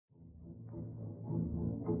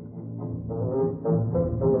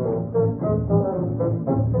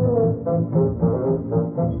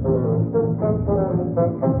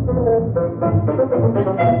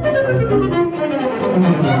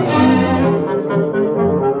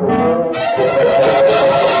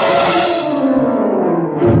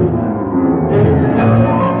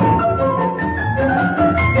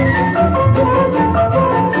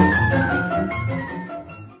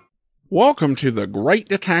Welcome to the Great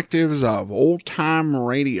Detectives of Old Time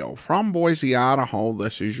Radio. From Boise, Idaho,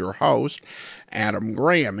 this is your host, Adam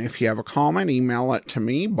Graham. If you have a comment, email it to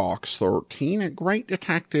me,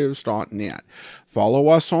 box13@greatdetectives.net. Follow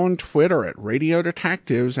us on Twitter at Radio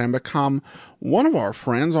Detectives and become one of our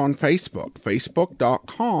friends on Facebook,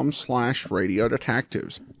 facebook.com/Radio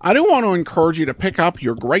Detectives. I do want to encourage you to pick up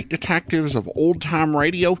your Great Detectives of Old Time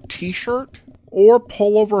Radio t-shirt or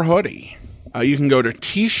pullover hoodie. You can go to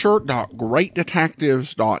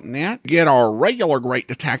t-shirt.greatdetectives.net, get our regular Great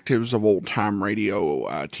Detectives of Old Time Radio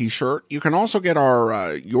t-shirt. You can also get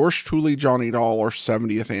our Yours Truly Johnny Dollar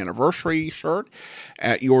 70th Anniversary shirt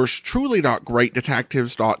at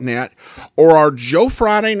yourstruly.greatdetectives.net, or our Joe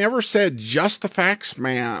Friday Never Said Just the Facts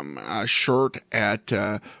Ma'am shirt at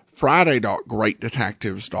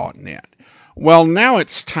friday.greatdetectives.net. Well, now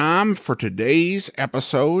it's time for today's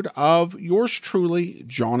episode of Yours Truly,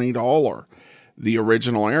 Johnny Dollar. The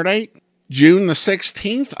original air date, June the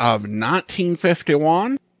 16th of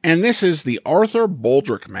 1951, and this is the Arthur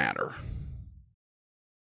Boldrick matter.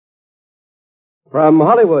 From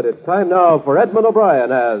Hollywood, it's time now for Edmund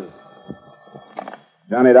O'Brien as...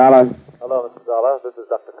 Johnny Dollar. Hello, Mr. Dollar. This is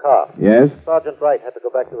Dr. Carr. Yes? Sergeant Wright had to go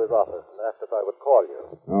back to his office and asked if I would call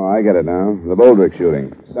you. Oh, I get it now. The Boldrick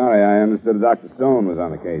shooting. Sorry, I understood Dr. Stone was on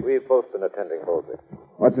the case. We've both been attending Boldrick.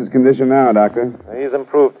 What's his condition now, Doctor? He's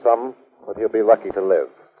improved some, but he'll be lucky to live.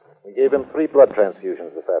 We gave him 3 blood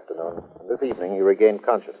transfusions this afternoon, and this evening he regained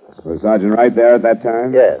consciousness. Was Sergeant Wright there at that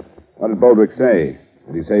time? Yes. What did Boldrick say?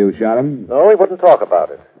 Did he say who shot him? No, he wouldn't talk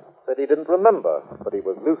about it. Said he didn't remember, but he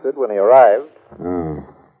was lucid when he arrived. Oh.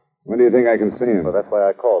 When do you think I can see him? Well, that's why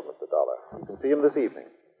I called, Mr. Dollar. You can see him this evening.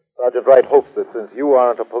 Sergeant Wright hopes that since you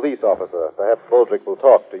aren't a police officer, perhaps Boldrick will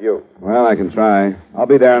talk to you. Well, I can try. I'll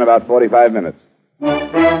be there in about 45 minutes.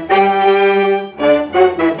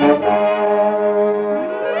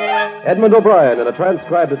 Edmund O'Brien in a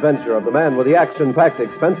transcribed adventure of the man with the action-packed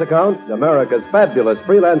expense account, America's fabulous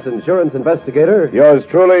freelance insurance investigator. Yours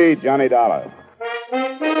truly, Johnny Dollar.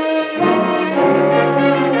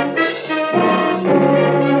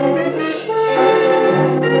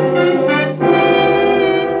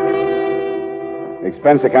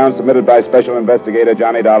 Expense account submitted by Special Investigator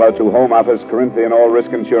Johnny Dollar to Home Office, Corinthian All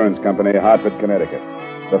Risk Insurance Company, Hartford, Connecticut.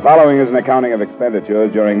 The following is an accounting of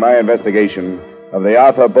expenditures during my investigation of the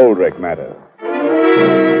Arthur Boldrick matter.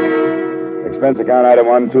 Expense account item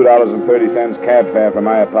 1, $2.30 cab fare from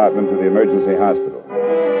my apartment to the emergency hospital.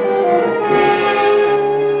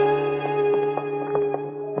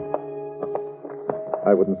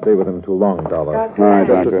 I wouldn't stay with him too long, Dollar. All right,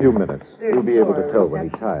 Just Doctor. a few minutes. You'll be able to tell when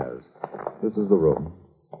he tires. This is the room.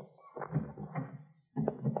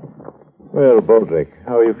 Well, Boldrick,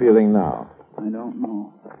 how are you feeling now? I don't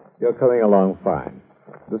know. You're coming along fine.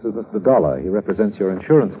 This is Mr. Dollar. He represents your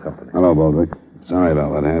insurance company. Hello, Boldrick. Sorry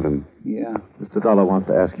about what happened. Yeah. Mr. Dollar wants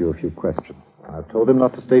to ask you a few questions. I've told him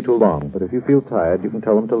not to stay too long, but if you feel tired, you can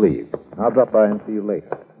tell him to leave. I'll drop by and see you later.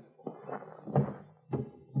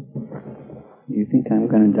 You think I'm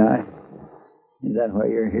going to die? Is that why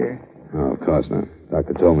you're here? Oh, of course not.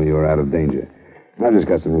 Doctor told me you were out of danger. I've just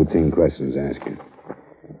got some routine questions to ask you.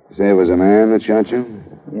 You say it was a man that shot you?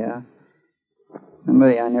 Yeah.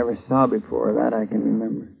 Somebody I never saw before, that I can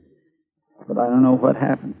remember. But I don't know what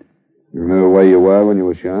happened. You remember where you were when you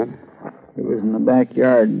were shot? It was in the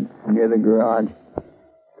backyard near the garage.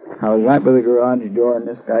 I was right by the garage door, and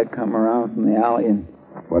this guy come around from the alley, and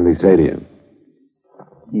What did he say to you?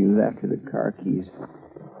 he was after the car keys.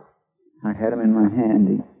 I had them in my hand.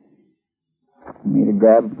 He made a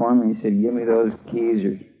grab for me. He said, "Give me those keys,"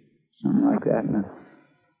 or something like that. And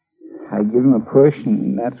I gave him a push,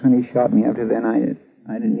 and that's when he shot me. After then, I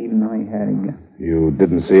didn't even know he had a gun. You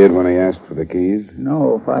didn't see it when he asked for the keys?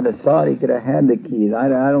 No, if I'd have saw it, he could have had the keys. I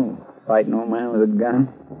don't fight no man with a gun.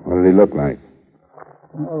 What did he look like?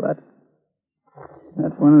 Well, that's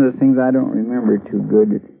one of the things I don't remember too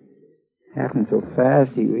good. It happened so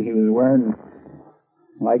fast. He was wearing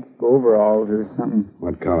like overalls or something.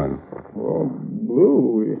 What color? Well,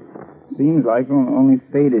 blue. It seems like only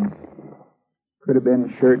faded. Could have been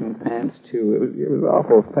shirt and pants too. It was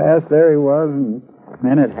awful fast. There he was, and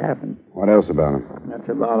then it happened. What else about him? That's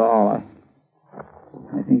about all. I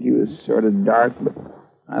think he was sort of dark, but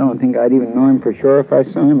I don't think I'd even know him for sure if I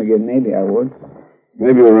saw him again. Maybe I would.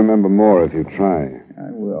 Maybe you'll remember more if you try.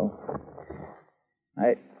 I will.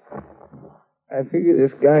 I figure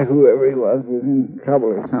this guy, whoever he was in trouble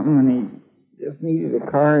or something, and he just needed a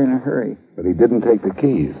car in a hurry. But he didn't take the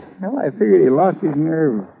keys. Well, I figured he lost his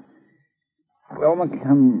nerve. Wilma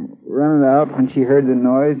come running out when she heard the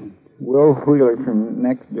noise. Will Wheeler from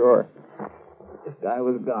next door. This guy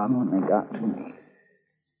was gone when they got to me.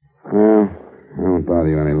 Well, I won't bother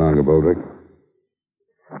you any longer, Boldrick.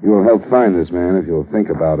 You will help find this man if you'll think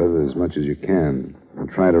about it as much as you can and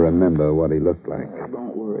try to remember what he looked like.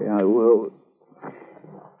 Don't worry, I will.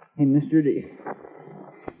 Hey, mister, do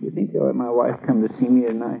you think they'll let my wife come to see me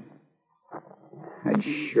tonight? I'd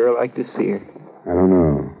sure like to see her. I don't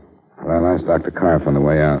know. But I'll ask Dr. Karff on the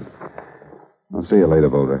way out. I'll see you later,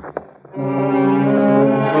 Boulder.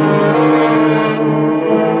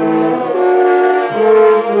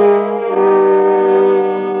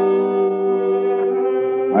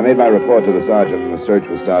 I made my report to the sergeant, and the search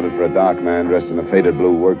was started for a dark man dressed in a faded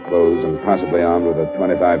blue work clothes and possibly armed with a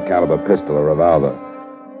 .25 caliber pistol or revolver.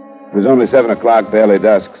 It was only 7 o'clock, barely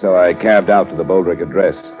dusk, so I cabbed out to the Boldrick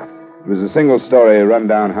address. It was a single-story,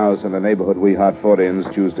 run-down house in a neighborhood we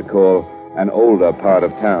Hartfordians choose to call an older part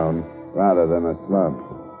of town rather than a slum.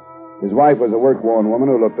 His wife was a work-worn woman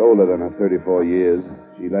who looked older than her 34 years.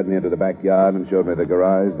 She led me into the backyard and showed me the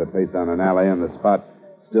garage that faced down an alley and the spot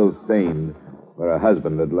still stained where her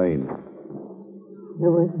husband had lain. Who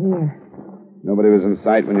was here? Nobody was in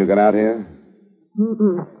sight when you got out here?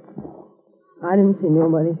 I didn't see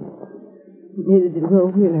nobody. Neither did Will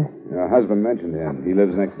Wheeler. Your husband mentioned him. He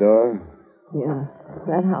lives next door? Yeah,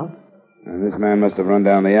 that house. And this man must have run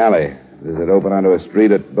down the alley. Does it open onto a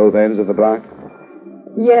street at both ends of the block?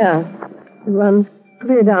 Yeah. It runs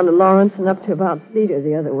clear down to Lawrence and up to about Cedar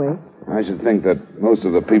the other way. I should think that most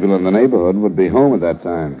of the people in the neighborhood would be home at that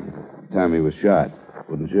time. The time he was shot,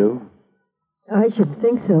 wouldn't you? I should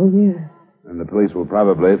think so, yeah. And the police will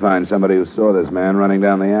probably find somebody who saw this man running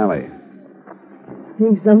down the alley. I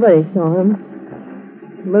think somebody saw him.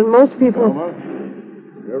 But most people...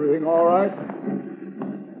 Is everything all right?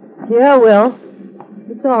 Yeah, Will.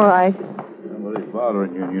 It's all right. Somebody's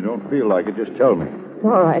bothering you and you don't feel like it. Just tell me. It's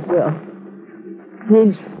all right, Will.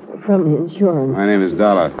 He's from the insurance. My name is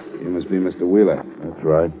Dollar. You must be Mr. Wheeler. That's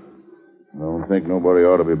right. I don't think nobody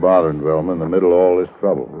ought to be bothering Velma in the middle of all this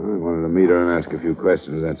trouble. I wanted to meet her and ask a few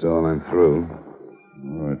questions. That's all. I'm through.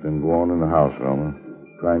 All right, then go on in the house, Velma.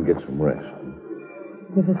 Try and get some rest.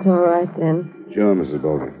 If it's all right, then. Sure, Mrs.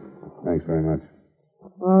 Boulder. Thanks very much.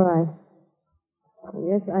 All right. I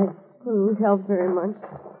guess I couldn't help very much.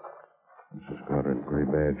 This has got her in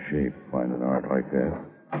pretty bad shape, finding art like that.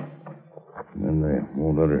 And then they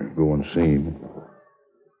won't let her go and see him.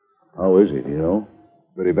 How is he, do you know?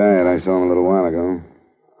 Pretty bad. I saw him a little while ago.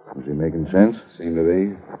 Was he making sense? Seemed to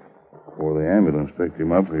be. Before the ambulance picked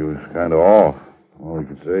him up, he was kind of off. All he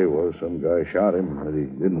could say was some guy shot him, that he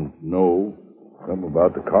didn't know. Something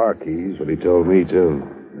about the car keys. But he told me, too.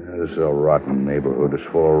 Yeah, this is a rotten neighborhood.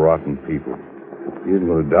 It's full of rotten people. He isn't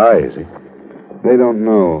going to die, is he? They don't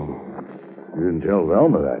know. You didn't tell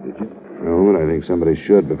Velma that, did you? No, but I think somebody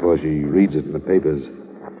should before she reads it in the papers.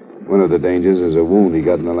 One of the dangers is a wound he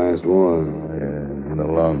got in the last war. Yeah, in the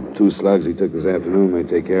lung. 2 slugs he took this afternoon may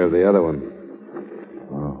take care of the other one.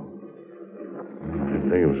 Oh. I didn't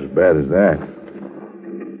think it was as bad as that.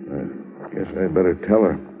 I guess I'd better tell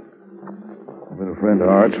her. I've been a friend of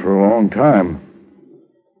Art's for a long time.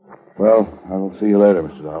 Well, I'll see you later,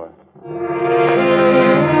 Mr. Dollar.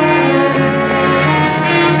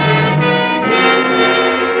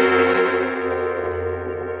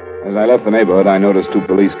 As I left the neighborhood, I noticed 2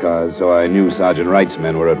 police cars, so I knew Sergeant Wright's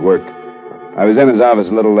men were at work. I was in his office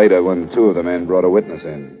a little later when 2 of the men brought a witness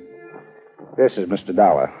in. This is Mr.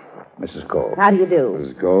 Dollar, Mrs. Cole. How do you do?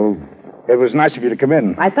 Mrs. Cole? It was nice of you to come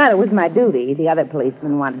in. I thought it was my duty. The other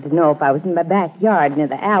policeman wanted to know if I was in my backyard near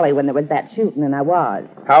the alley when there was that shooting, and I was.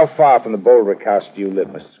 How far from the Boldrick house do you live,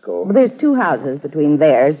 Mrs. Cole? Well, there's 2 houses between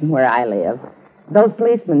theirs and where I live. Those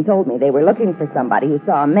policemen told me they were looking for somebody who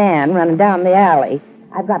saw a man running down the alley.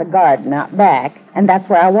 I've got a garden out back, and that's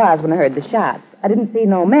where I was when I heard the shots. I didn't see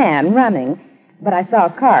no man running, but I saw a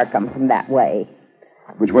car come from that way.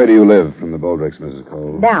 Which way do you live from the Boldricks, Mrs.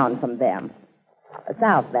 Cole? Down from them.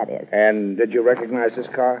 South, that is. And did you recognize this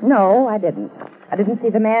car? No, I didn't. I didn't see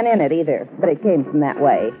the man in it either, but it came from that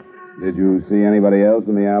way. Did you see anybody else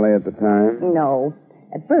in the alley at the time? No.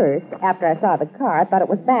 At first, after I saw the car, I thought it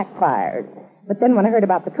was backfired. But then when I heard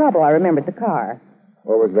about the trouble, I remembered the car.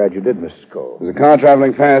 Well, we're glad you did, Mrs. Cole. Was the car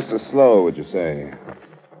traveling fast or slow, would you say?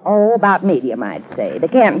 Oh, about medium, I'd say. They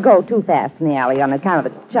can't go too fast in the alley on account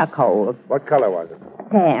of the chuck holes. What color was it?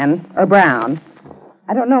 Tan or brown.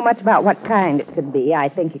 I don't know much about what kind it could be. I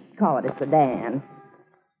think you could call it a sedan.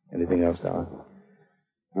 Anything else, Dollar?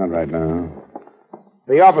 Not right now.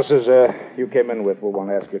 The officers you came in with will want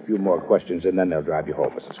to ask you a few more questions, and then they'll drive you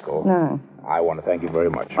home, Mrs. Cole. No. I want to thank you very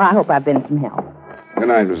much. Well, I hope I've been some help. Good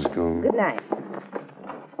night, Mrs. Cole. Good night.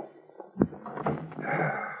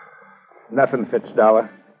 Nothing fits, Dollar.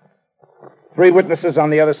 3 witnesses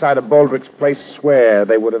on the other side of Boldrick's place swear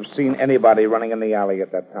they would have seen anybody running in the alley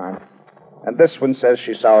at that time. And this one says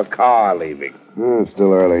she saw a car leaving. Oh, it's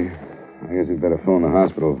still early. I guess we'd better phone the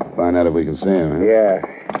hospital, find out if we can see him, huh? Yeah.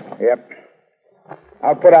 Yep.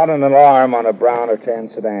 I'll put out an alarm on a brown or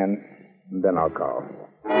tan sedan, and then I'll call.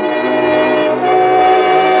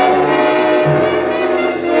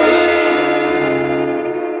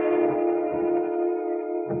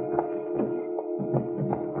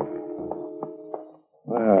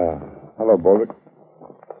 Hello, Boldrick.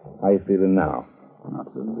 How you feeling now? Not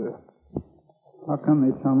so good. How come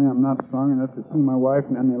they tell me I'm not strong enough to see my wife,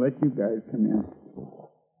 and then they let you guys come in?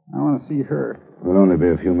 I want to see her. It'll only be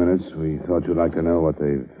a few minutes. We thought you'd like to know what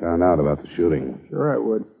they found out about the shooting. Sure I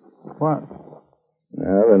would. What?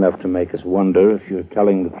 Well, enough to make us wonder if you're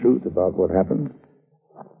telling the truth about what happened.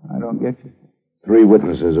 I don't get you. 3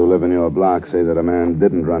 witnesses who live in your block say that a man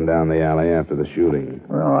didn't run down the alley after the shooting.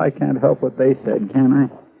 Well, I can't help what they said, can I?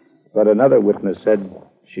 But another witness said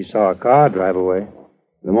she saw a car drive away.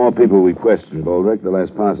 The more people we question, Boldrick, the less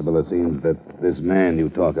possible it seems that this man you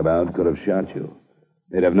talk about could have shot you.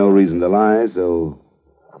 They'd have no reason to lie, so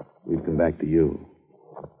we've come back to you.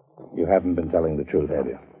 You haven't been telling the truth, have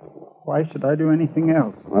you? Why should I do anything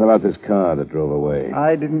else? What about this car that drove away?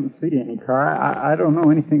 I didn't see any car. I don't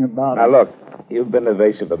know anything about it. Now, look, you've been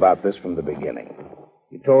evasive about this from the beginning.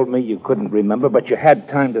 You told me you couldn't remember, but you had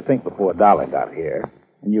time to think before Dollar got here.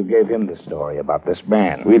 And you gave him the story about this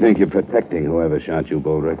man. We think you're protecting whoever shot you,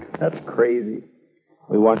 Boldrick. That's crazy.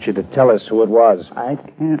 We want you to tell us who it was. I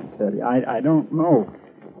can't tell you. I don't know.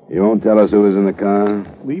 You won't tell us who was in the car?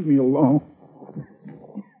 Leave me alone.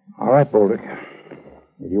 All right, Boldrick.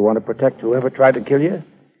 If you want to protect whoever tried to kill you,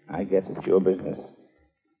 I guess it's your business.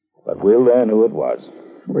 But we'll learn who it was.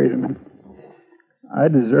 Wait a minute. I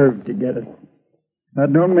deserve to get it.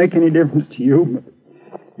 That don't make any difference to you, but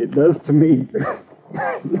it does to me.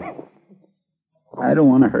 I don't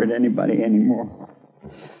want to hurt anybody anymore.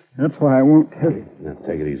 That's why I won't tell you. Now,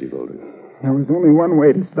 take it easy, Boldrick. There was only one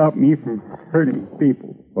way to stop me from hurting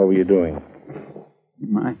people. What were you doing?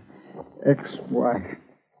 My ex-wife.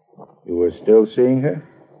 You were still seeing her?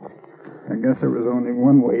 I guess there was only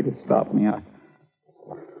one way to stop me.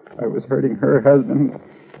 I was hurting her husband,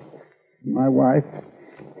 my wife,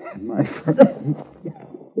 and my friend.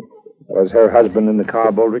 Was her husband in the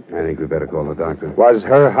car, Boldrick? I think we better call the doctor. Was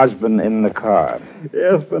her husband in the car?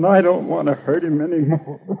 Yes, but I don't want to hurt him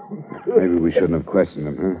anymore. Maybe we shouldn't have questioned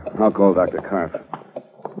him, huh? I'll call Dr. Carter.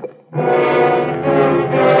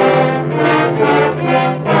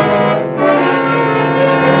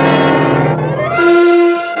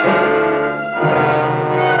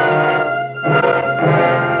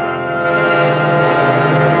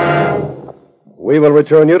 We will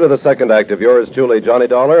return you to the second act of yours truly, Johnny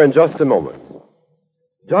Dollar, in just a moment.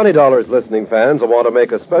 Johnny Dollar's listening fans will want to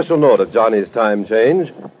make a special note of Johnny's time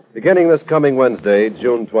change, beginning this coming Wednesday,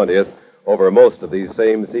 June 20th, over most of these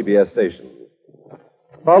same CBS stations.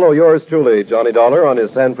 Follow yours truly, Johnny Dollar, on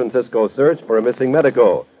his San Francisco search for a missing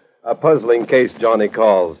medico, a puzzling case Johnny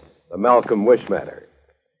calls the Malcolm Wish matter.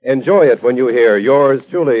 Enjoy it when you hear yours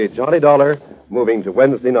truly, Johnny Dollar, moving to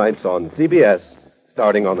Wednesday nights on CBS,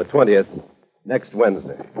 starting on the 20th, next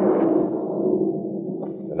Wednesday.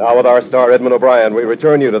 And now with our star, Edmund O'Brien, we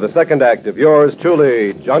return you to the second act of yours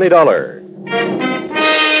truly, Johnny Dollar.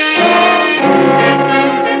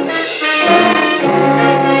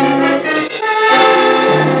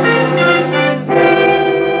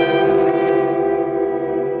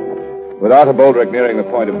 With Arthur Boldrick nearing the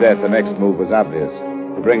point of death, the next move was obvious.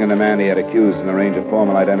 To bring in the man he had accused and arrange a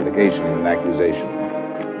formal identification and accusation.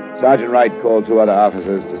 Sergeant Wright called 2 other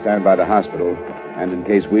officers to stand by the hospital and, in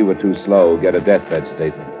case we were too slow, get a deathbed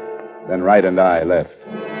statement. Then Wright and I left.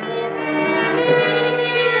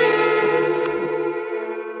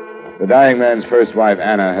 The dying man's first wife,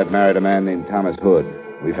 Anna, had married a man named Thomas Hood.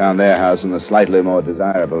 We found their house in the slightly more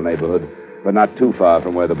desirable neighborhood, but not too far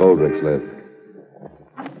from where the Boldricks lived.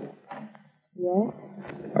 Yes?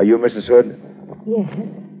 Are you Mrs. Hood? Yes.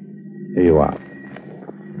 Here you are.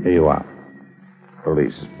 Here you are.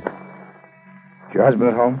 Police. Is your husband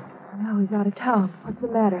at home? No, he's out of town. What's the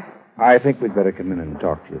matter? I think we'd better come in and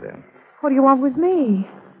talk to you then. What do you want with me?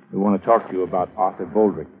 We want to talk to you about Arthur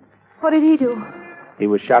Boldrick. What did he do? He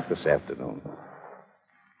was shot this afternoon.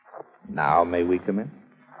 Now, may we come in?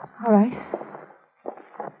 All right.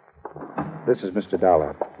 This is Mr.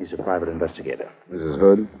 Dollar. He's a private investigator. Mrs.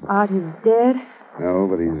 Hood? Art is dead. No,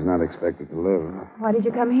 but he's not expected to live. Why did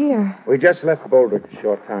you come here? We just left Boldrick a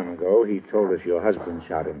short time ago. He told us your husband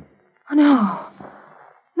shot him. Oh, no.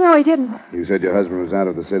 No, he didn't. You said your husband was out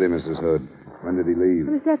of the city, Mrs. Hood. When did he leave?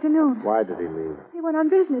 This afternoon. Why did he leave? He went on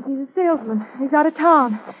business. He's a salesman. He's out of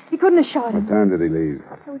town. He couldn't have shot him. What time did he leave?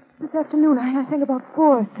 It was this afternoon. I think about 4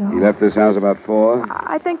 or so. He left this house about 4?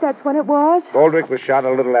 I think that's when it was. Boldrick was shot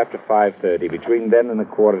a little after 5:30, between then and a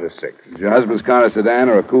 5:45. Is your husband's car a sedan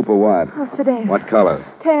or a coupe or what? Oh, sedan. What color?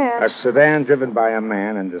 Tan. A sedan driven by a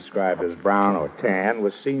man and described as brown or tan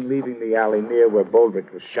was seen leaving the alley near where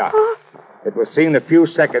Boldrick was shot. It was seen a few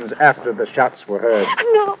seconds after the shots were heard.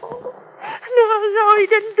 No. No, he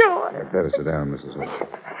didn't do it. I'd better sit down, Mrs. Hood.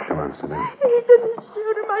 Come on, sit down. He didn't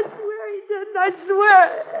shoot him. I swear he didn't. I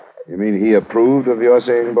swear. You mean he approved of your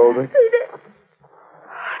saying Boldrick? He did.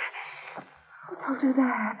 Who told you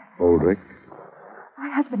that? Boldrick. My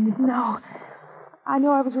husband didn't know. I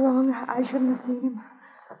know I was wrong. I shouldn't have seen him.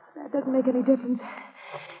 That doesn't make any difference.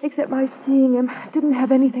 Except my seeing him didn't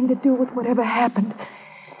have anything to do with whatever happened.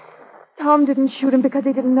 Tom didn't shoot him because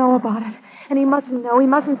he didn't know about it. And he mustn't know. He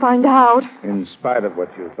mustn't find out. In spite of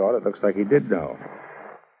what you thought, it looks like he did know.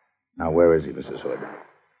 Now, where is he, Mrs. Hood?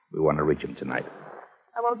 We want to reach him tonight.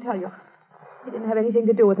 I won't tell you. He didn't have anything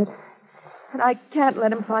to do with it. And I can't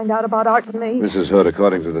let him find out about Art and me. Mrs. Hood,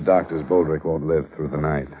 according to the doctors, Boldrick won't live through the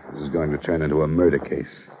night. This is going to turn into a murder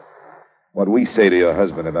case. What we say to your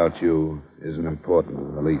husband about you isn't important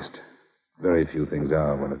in the least. Very few things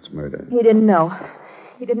are when it's murder. He didn't know.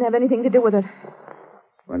 He didn't have anything to do with it.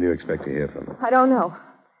 When do you expect to hear from him? I don't know.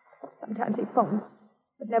 Sometimes he phones,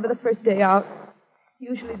 but never the first day out.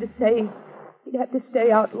 Usually to say he'd have to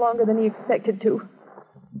stay out longer than he expected to.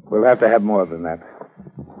 We'll have to have more than that.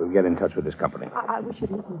 We'll get in touch with his company. I wish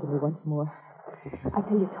you'd listen to me once more. I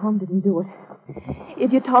tell you, Tom didn't do it.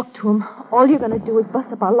 If you talk to him, all you're going to do is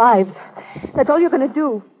bust up our lives. That's all you're going to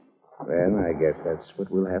do. Then I guess that's what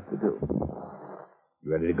we'll have to do.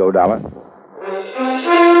 You ready to go, Dollar? By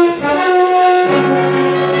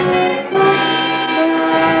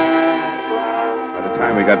the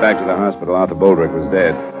time we got back to the hospital, Arthur Boldrick was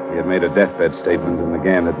dead. He had made a deathbed statement and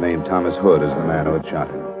again had named Thomas Hood as the man who had shot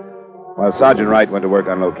him. While Sergeant Wright went to work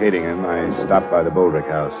on locating him, I stopped by the Boldrick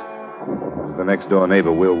house. It was the next-door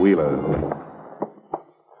neighbor, Will Wheeler, who...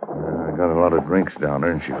 I got a lot of drinks down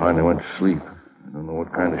there, and she finally went to sleep. I don't know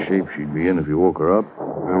what kind of shape she'd be in if you woke her up.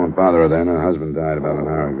 I won't bother her then. Her husband died about an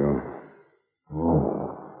hour ago.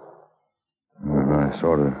 Oh. Well, I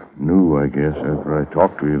sort of knew, I guess, after I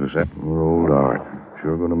talked to you this afternoon. Poor old Art.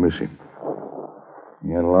 Sure going to miss him.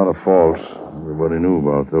 He had a lot of faults. Everybody knew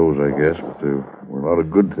about those, I guess, but there were a lot of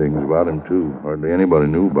good things about him, too. Hardly anybody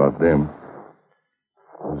knew about them.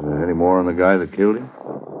 Was there any more on the guy that killed him?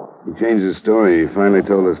 He changed his story. He finally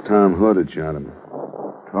told us Tom Hood had shot him.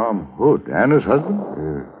 Tom Hood? Anna's husband?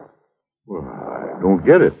 Yeah. Well, I don't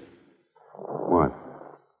get it. What?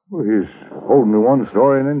 Well, he's holding to one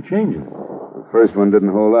story and then changing it. The first one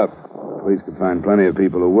didn't hold up. The police could find plenty of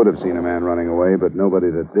people who would have seen a man running away, but nobody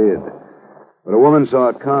that did. But a woman saw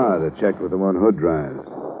a car that checked with the one Hood drives.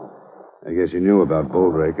 I guess you knew about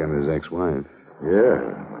Boldrick and his ex-wife. Yeah,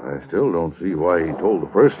 I still don't see why he told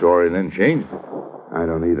the first story and then changed it. I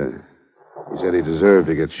don't either. He said he deserved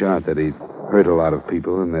to get shot, that he'd hurt a lot of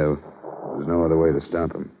people, and there was no other way to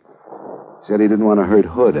stop him. He said he didn't want to hurt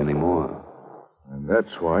Hood anymore. And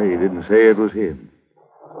that's why he didn't say it was him.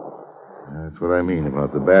 That's what I mean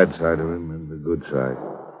about the bad side of him and the good side.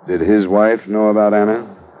 Did his wife know about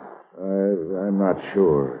Anna? I'm not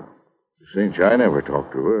sure. Cinch, I never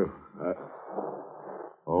talked to her.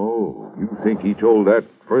 Oh, you think he told that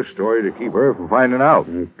first story to keep her from finding out?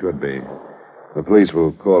 It could be. The police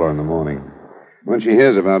will call her in the morning. When she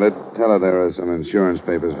hears about it, tell her there are some insurance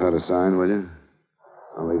papers for her to sign, will you?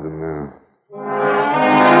 I'll leave them now.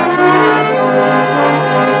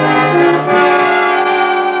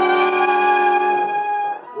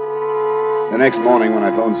 The next morning, when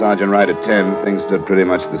I phoned Sergeant Wright at 10, things stood pretty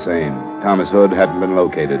much the same. Thomas Hood hadn't been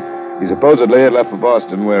located. He supposedly had left for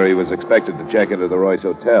Boston, where he was expected to check into the Royce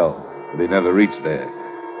Hotel, but he never reached there.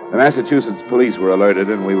 The Massachusetts police were alerted,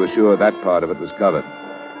 and we were sure that part of it was covered.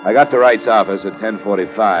 I got to Wright's office at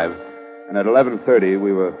 10:45, and at 11:30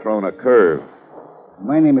 we were thrown a curve.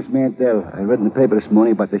 My name is Mantell. I read in the paper this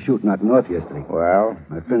morning about the shooting out north yesterday. Well?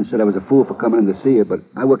 My friend said I was a fool for coming in to see you, but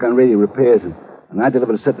I work on radio repairs, and I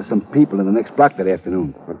delivered a set to some people in the next block that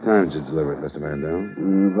afternoon. What time did you deliver it, Mr.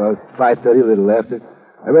 Mandel? About 5:30, a little after.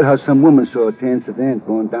 I read how some woman saw a tan sedan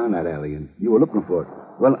going down that alley, and you were looking for it.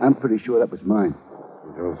 Well, I'm pretty sure that was mine.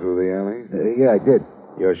 You drove through the alley? Yeah, I did.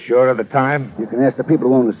 You're sure of the time? You can ask the people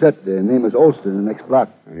who own the set. Their name is Olster in the next block.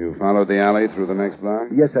 And you followed the alley through the next block?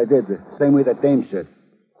 Yes, I did. The same way that dame said.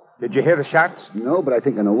 Did you hear the shots? No, but I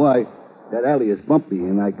think I know why. That alley is bumpy,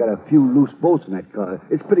 and I got a few loose bolts in that car.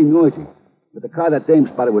 It's pretty noisy. But the car that dame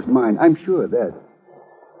spotted was mine. I'm sure of that.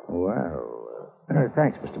 Well,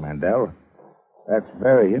 Thanks, Mr. Mandel. That's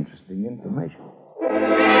very interesting information.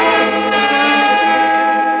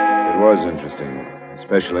 It was interesting,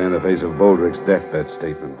 especially in the face of Boldrick's deathbed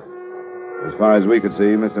statement. As far as we could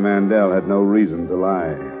see, Mr. Mandel had no reason to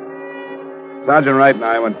lie. Sergeant Wright and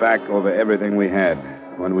I went back over everything we had.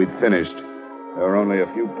 When we'd finished, there were only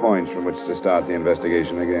a few points from which to start the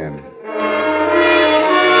investigation again.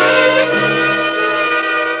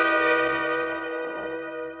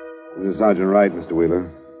 This is Sergeant Wright, Mr. Wheeler.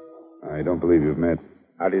 I don't believe you've met.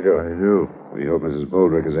 How do you do? How do you do? We hope Mrs.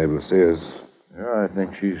 Boldrick is able to see us. Yeah, I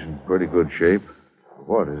think she's in pretty good shape.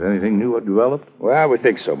 What, has anything new developed? Well, we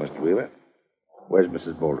think so, Mr. Wheeler. Where's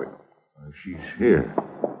Mrs. Boldrick? She's here,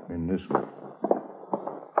 in this room.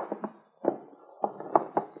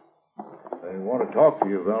 I want to talk to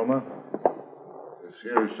you, Velma. This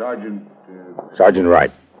here is Sergeant... Sergeant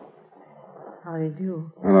Wright. How do you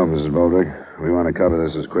do? Hello, Mrs. Boldrick. We want to cover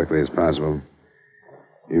this as quickly as possible.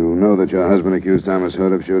 You know that your husband accused Thomas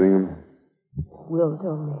Hood of shooting him? Will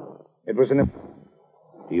told me. It was an...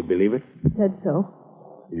 Do you believe it? Said so.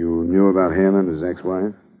 You knew about him and his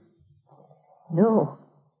ex-wife? No.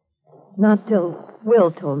 Not till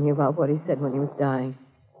Will told me about what he said when he was dying.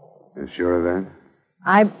 You're sure of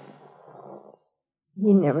that?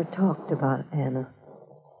 He never talked about Anna.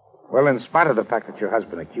 Well, in spite of the fact that your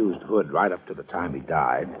husband accused Hood right up to the time he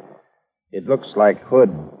died, it looks like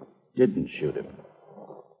Hood didn't shoot him.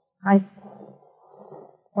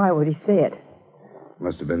 Why would he say it?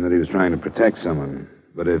 Must have been that he was trying to protect someone.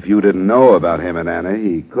 But if you didn't know about him and Anna,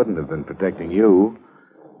 he couldn't have been protecting you,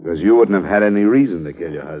 because you wouldn't have had any reason to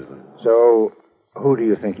kill your husband. So, who do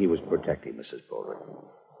you think he was protecting, Mrs. Boldrick?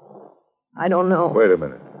 I don't know. Wait a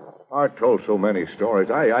minute. Art told so many stories.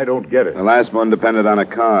 I don't get it. The last one depended on a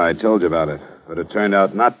car. I told you about it. But it turned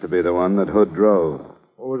out not to be the one that Hood drove.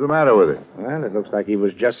 What was the matter with it? Well, it looks like he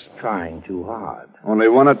was just trying too hard. Only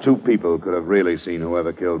one or two people could have really seen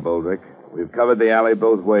whoever killed Boldrick. We've covered the alley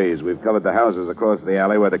both ways. We've covered the houses across the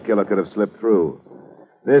alley where the killer could have slipped through.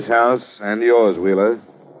 This house and yours, Wheeler,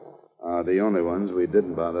 are the only ones we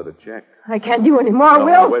didn't bother to check. I can't do any more,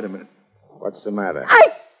 Will. Wait a minute. What's the matter?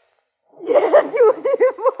 I can't do any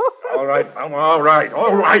more. All right, I'm all right.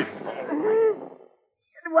 All right.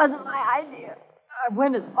 It wasn't my idea. I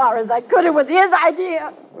went as far as I could. It was his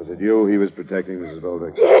idea. Was it you he was protecting, Mrs.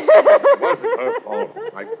 Boldrick? It wasn't her fault.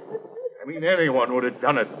 I mean, anyone would have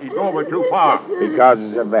done it. He's over too far. Because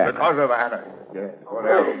of Anna. Because of Anna. Yes,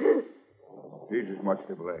 whatever. She's as much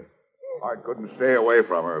to blame. Art couldn't stay away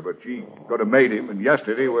from her, but she could have made him, and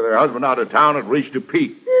yesterday, with her husband out of town, it reached a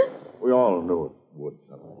peak. We all knew it would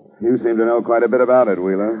someday. You seem to know quite a bit about it,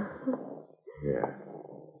 Wheeler. Yeah.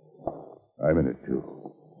 I'm in it,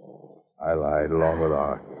 too. I lied along with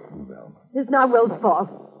Art. It's not Will's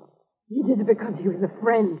fault. He did it because he was a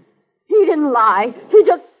friend. He didn't lie. He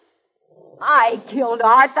just... I killed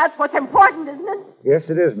Art. That's what's important, isn't it? Yes,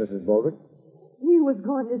 it is, Mrs. Boldrick. He was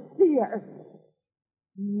going to see her.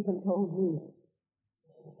 He even told me.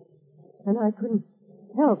 And I couldn't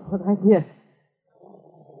help what I did.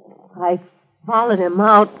 I followed him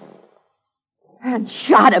out and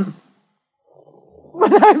shot him.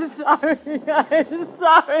 But I'm sorry. I'm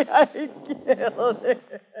sorry I killed him.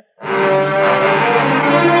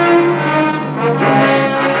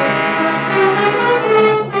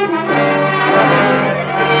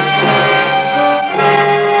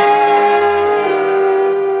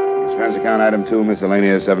 Expense account item 2,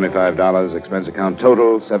 miscellaneous, $75. Expense account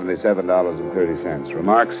total, $77.30.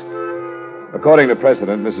 Remarks? According to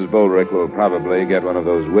precedent, Mrs. Boldrick will probably get one of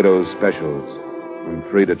those widow's specials from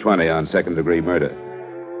 3 to 20 on second-degree murder.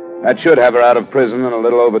 That should have her out of prison in a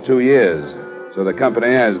little over 2 years. So the company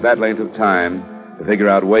has that length of time to figure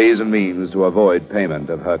out ways and means to avoid payment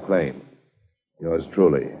of her claim. Yours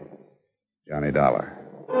truly, Johnny Dollar.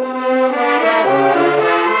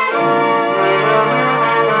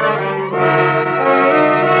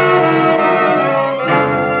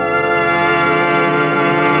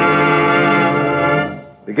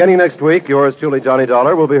 Beginning next week, yours truly, Johnny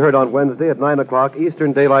Dollar, will be heard on Wednesday at 9 o'clock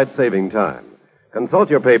Eastern Daylight Saving Time. Consult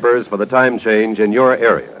your papers for the time change in your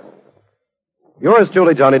area. Yours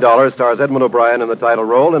truly, Johnny Dollar, stars Edmund O'Brien in the title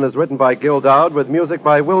role and is written by Gil Dowd with music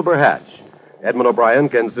by Wilbur Hatch. Edmund O'Brien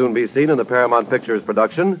can soon be seen in the Paramount Pictures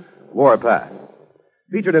production, Warpath.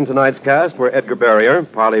 Featured in tonight's cast were Edgar Barrier,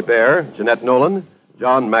 Parley Bear, Jeanette Nolan,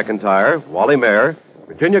 John McIntyre, Wally Mayer,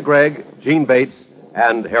 Virginia Gregg, Gene Bates,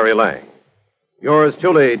 and Harry Lang. Yours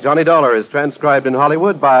truly, Johnny Dollar, is transcribed in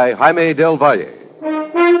Hollywood by Jaime Del Valle.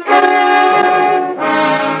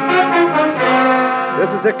 This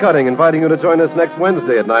is Dick Cutting inviting you to join us next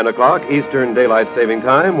Wednesday at 9 o'clock Eastern Daylight Saving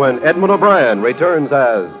Time when Edmund O'Brien returns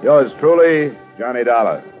as Yours truly, Johnny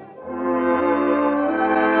Dollar.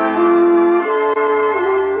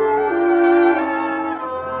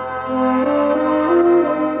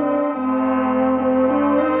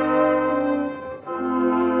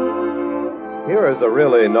 Here is a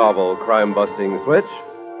really novel crime-busting switch.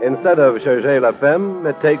 Instead of chercher la femme,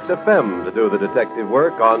 it takes a femme to do the detective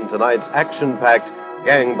work on tonight's action-packed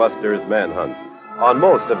Gangbusters Manhunt on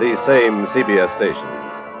most of these same CBS stations.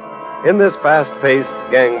 In this fast-paced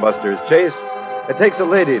Gangbusters chase, it takes a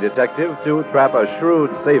lady detective to trap a shrewd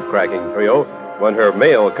safe-cracking trio when her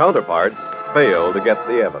male counterparts fail to get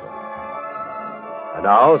the evidence. And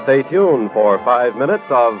now, stay tuned for 5 minutes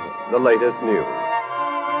of the latest news.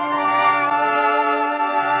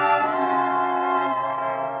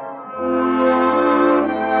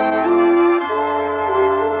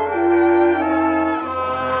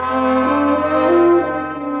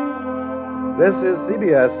 This is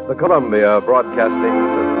CBS, the Columbia Broadcasting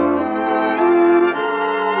System.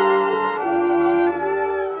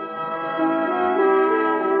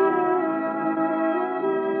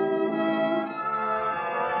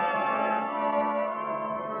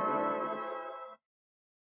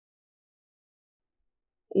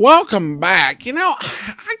 Welcome back. You know,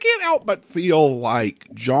 I can't help but feel like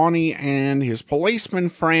Johnny and his policeman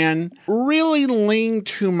friend really leaned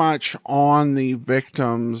too much on the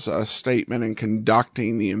victim's statement in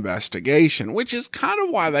conducting the investigation, which is kind of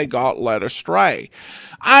why they got led astray.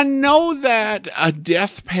 I know that a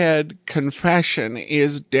deathbed confession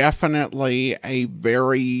is definitely a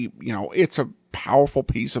very, it's a powerful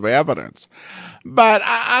piece of evidence. But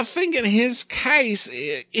I think in his case,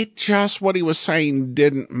 it just, what he was saying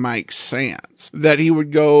didn't make sense. That he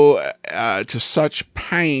would go to such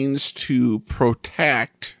pains to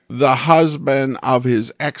protect the husband of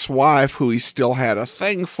his ex-wife, who he still had a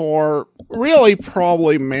thing for, really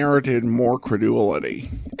probably merited more credulity.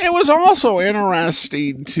 It was also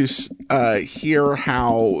interesting to hear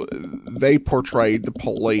how they portrayed the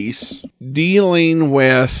police dealing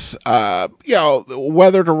with,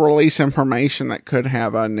 whether to release information that could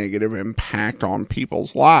have a negative impact on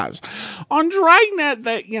people's lives. On Dragnet,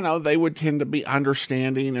 they would tend to be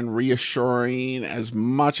understanding and reassuring as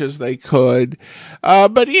much as they could.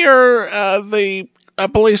 But here, the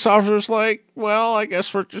police officer's like, well, I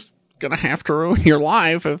guess we're just gonna have to ruin your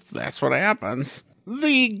life if that's what happens.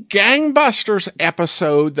 The Gangbusters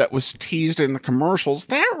episode that was teased in the commercials,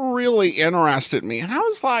 that really interested me. And I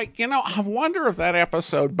was like, I wonder if that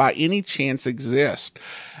episode by any chance exists.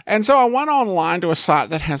 And so I went online to a site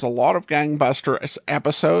that has a lot of Gangbusters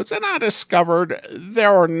episodes, and I discovered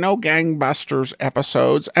there are no Gangbusters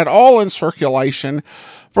episodes at all in circulation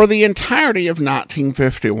for the entirety of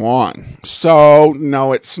 1951. So,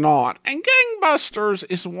 no, it's not. And Gangbusters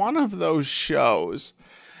is one of those shows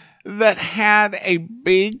that had a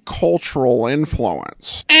big cultural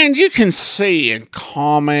influence. And you can see in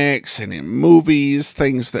comics and in movies,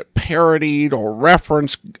 things that parodied or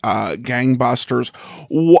referenced Gangbusters,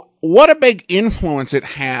 what a big influence it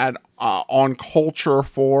had on culture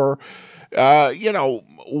for,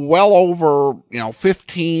 well over,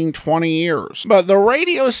 15, 20 years. But the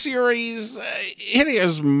radio series, it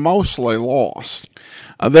is mostly lost.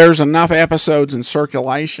 There's enough episodes in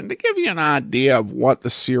circulation to give you an idea of what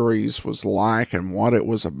the series was like and what it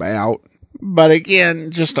was about. But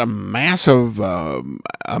again, just a massive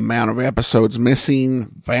amount of episodes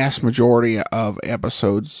missing. Vast majority of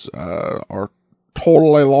episodes are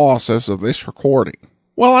totally lost as of this recording.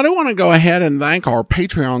 Well, I do want to go ahead and thank our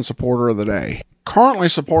Patreon supporter of the day, currently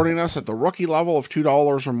supporting us at the rookie level of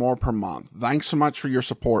 $2 or more per month. Thanks so much for your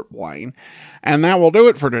support, Blaine. And that will do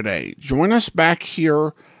it for today. Join us back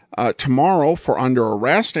here tomorrow for Under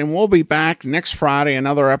Arrest, and we'll be back next Friday,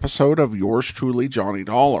 another episode of yours truly, Johnny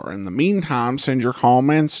Dollar. In the meantime, send your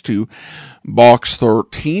comments to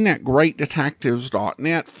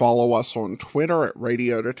box13@greatdetectives.net. Follow us on Twitter at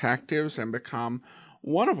Radio Detectives, and become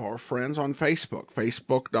one of our friends on Facebook,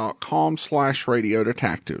 facebook.com/Radio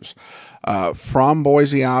Detectives. From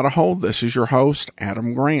Boise, Idaho, this is your host,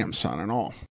 Adam Graham, signing off.